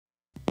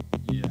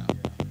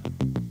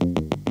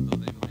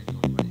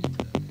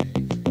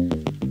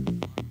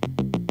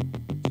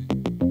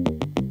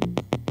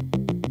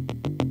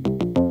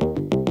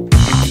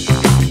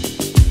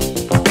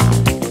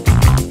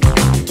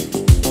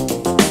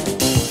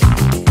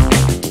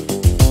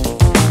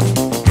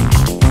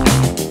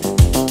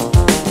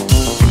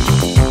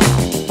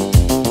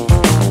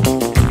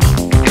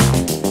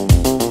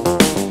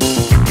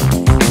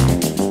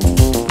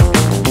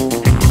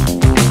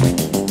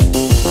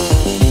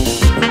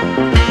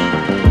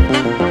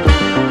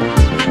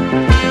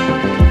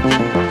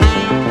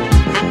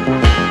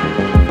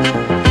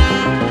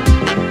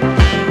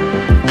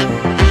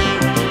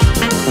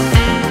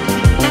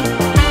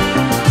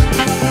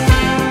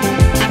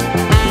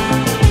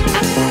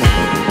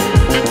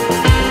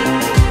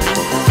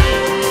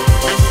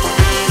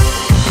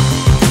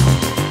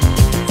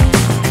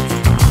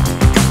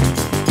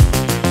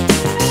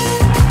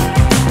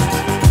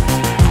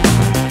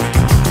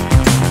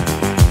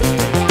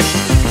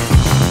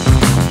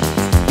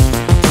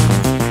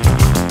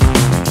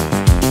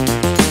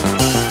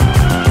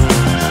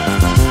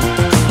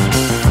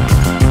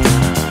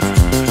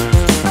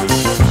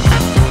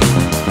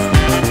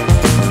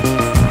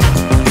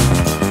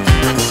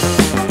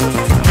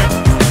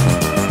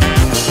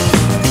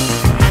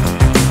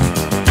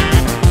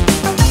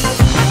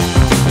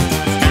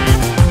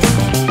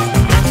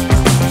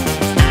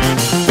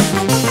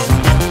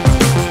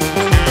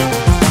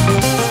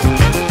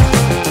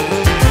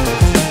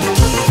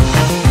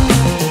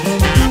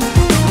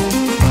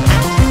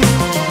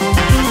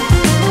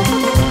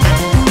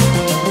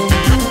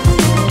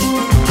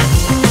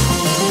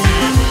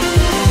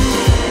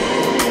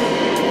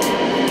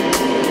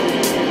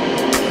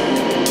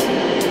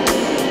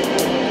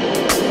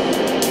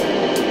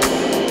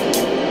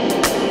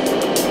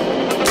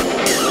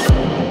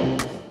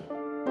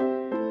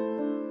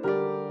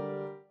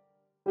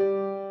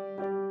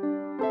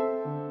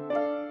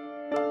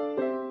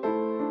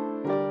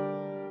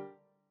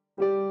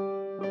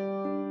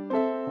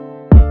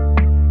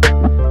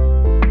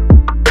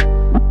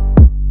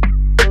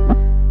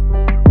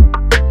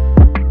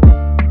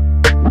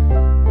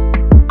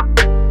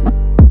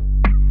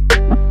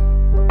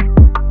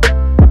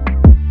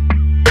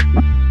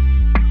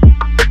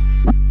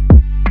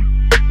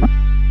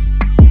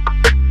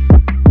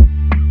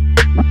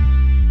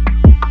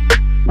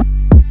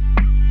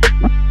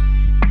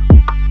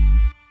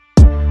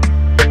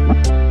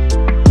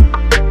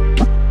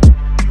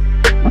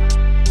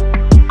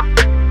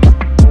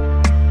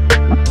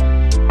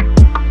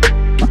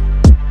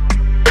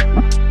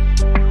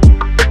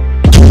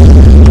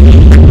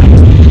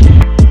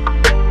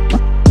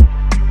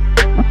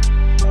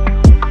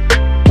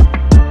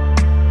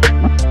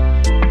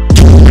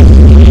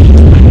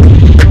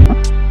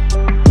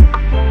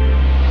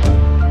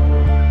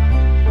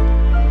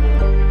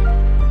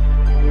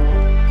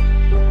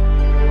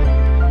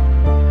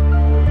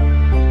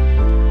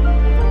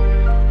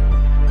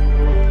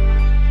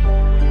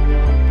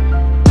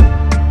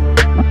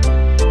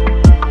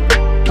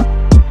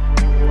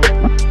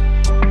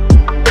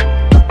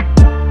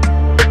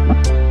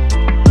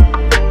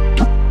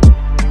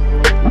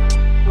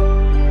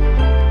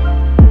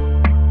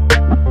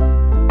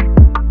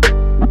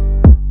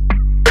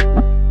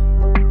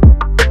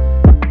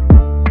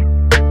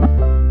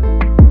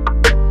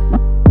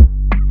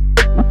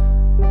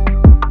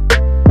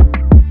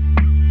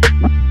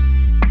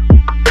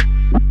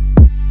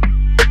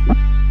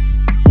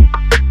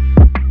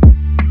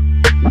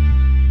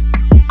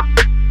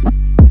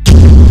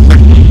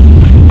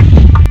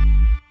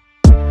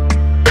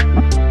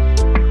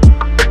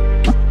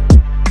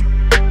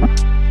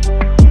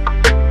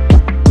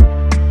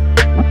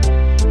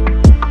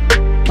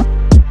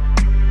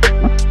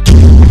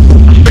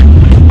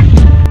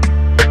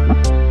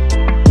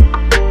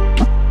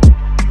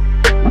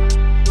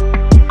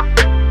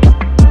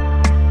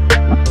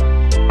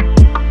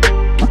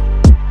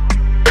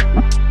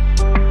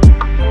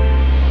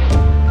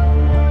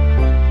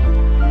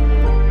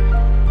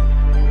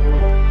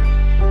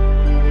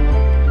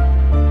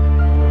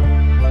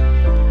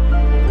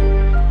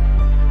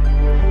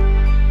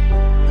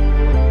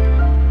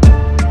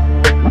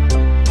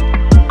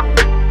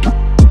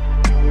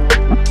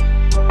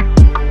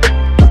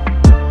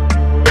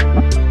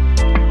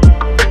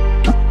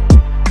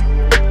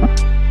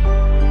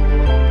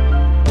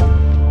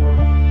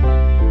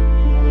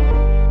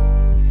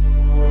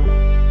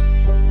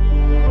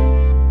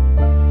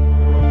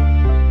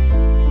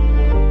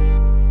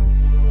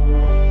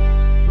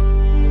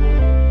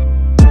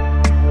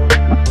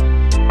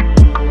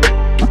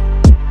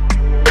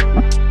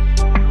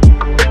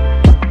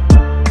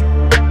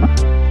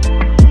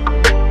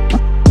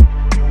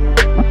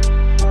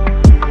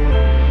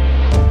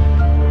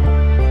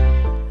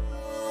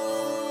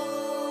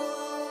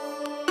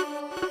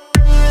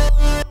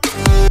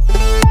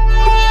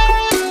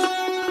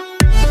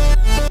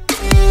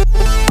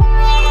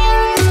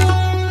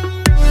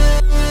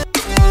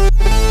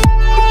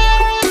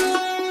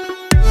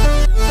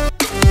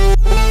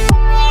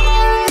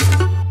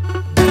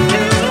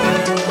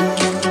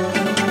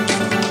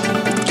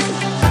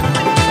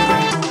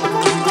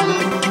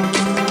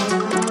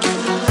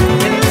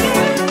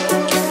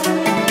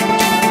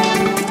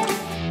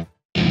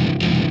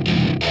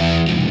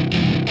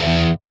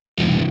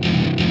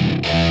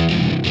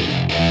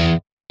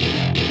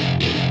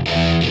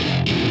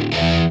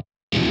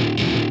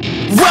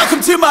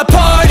my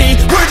party,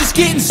 we're just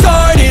getting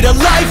started. A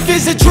life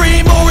is a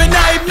dream or a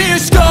nightmare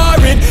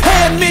scarring.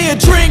 Hand me a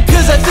drink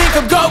cause I think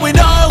I'm going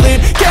all in.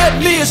 Get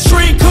me a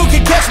shrink who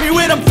can catch me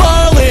when I'm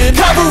falling.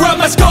 Cover up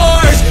my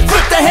scars,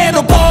 flip the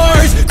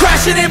handlebars,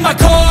 crashing in my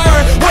car,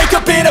 wake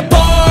up in a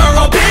bar.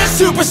 I'll be a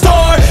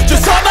superstar,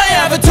 just on my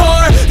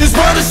avatar. This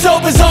world is so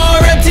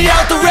bizarre, empty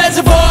out the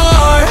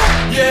reservoir.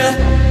 Yeah,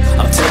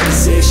 I'm taking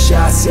 6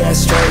 shots, yeah,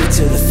 straight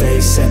to the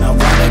face. And I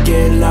wanna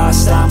get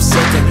lost, I'm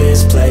sick of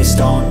this place.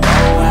 Don't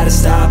know how to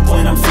stop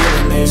when I'm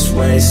feeling this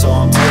way. So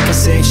I'm taking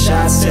 6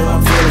 shots till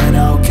I'm feeling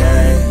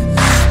okay.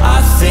 I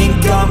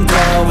think I'm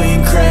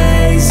going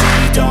crazy,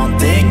 don't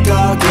think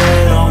I'll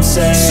get home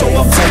safe. So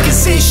I'm taking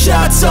 6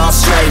 shots, all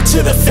straight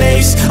to the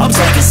face. I'm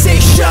taking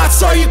 6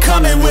 shots, are you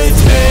coming with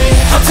me?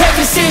 I'm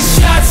taking 6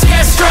 shots,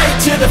 yeah, straight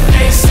to the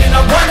face. And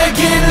I wanna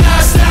get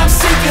lost, I'm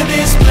sick of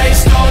this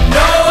place. Don't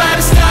know how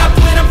to stop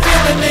when I'm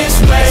feeling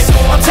this way. So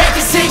I'm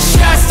taking 6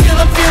 shots till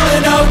I'm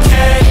feeling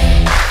okay.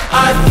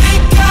 I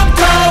think I'm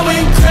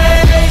going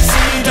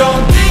crazy,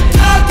 don't think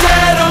I'll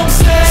get home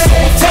safe. So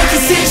I'm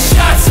taking 6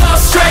 shots, all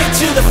straight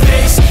to the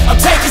face. I'm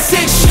taking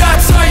 6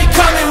 shots, are you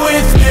coming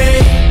with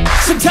me?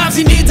 Sometimes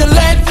you need to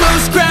let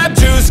loose, grab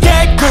juice,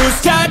 get goose,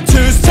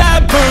 tattoos,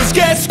 taboos,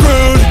 get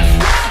screwed.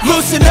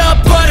 Loosen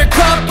up,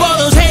 buttercup, all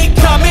those hate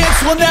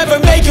comments will never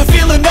make you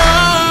feel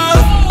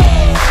enough.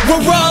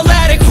 We're all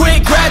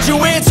adequate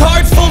graduates,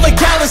 hearts full of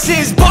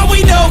calluses, but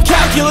we know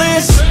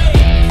calculus.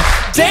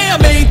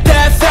 Damn, ain't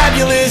that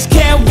fabulous?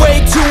 Can't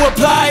wait to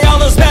apply all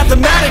those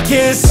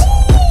mathematicus.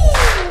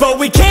 But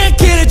we can't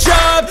get a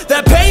job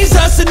that pays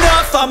us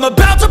enough. I'm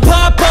about to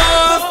pop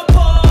off.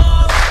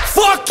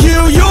 Fuck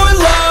you, you're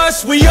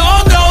lost. We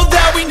all know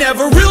that we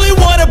never really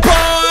want a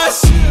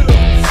boss.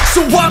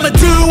 So I'ma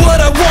do what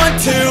I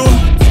want to,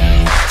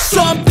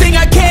 something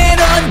I can't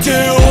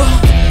undo.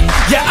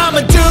 Yeah,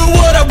 I'ma do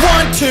what I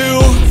want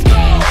to,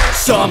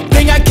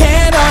 something I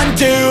can't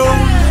undo.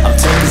 I'm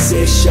taking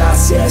 6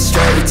 shots, yeah,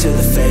 straight to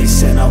the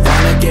face. And I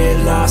wanna get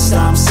lost,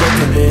 I'm sick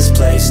of this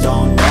place.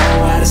 Don't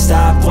know how to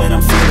stop when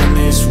I'm feeling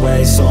this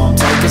way. So I'm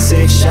taking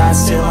 6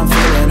 shots till I'm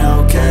feeling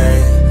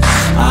okay.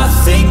 I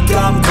think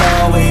I'm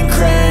going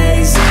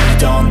crazy,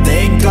 don't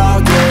think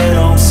I'll get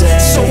home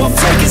safe. So I'm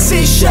taking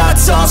 6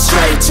 shots, all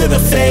straight to the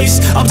face.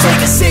 I'm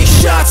taking 6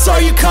 shots,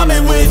 are you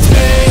coming with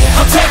me?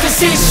 I'm taking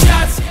 6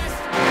 shots.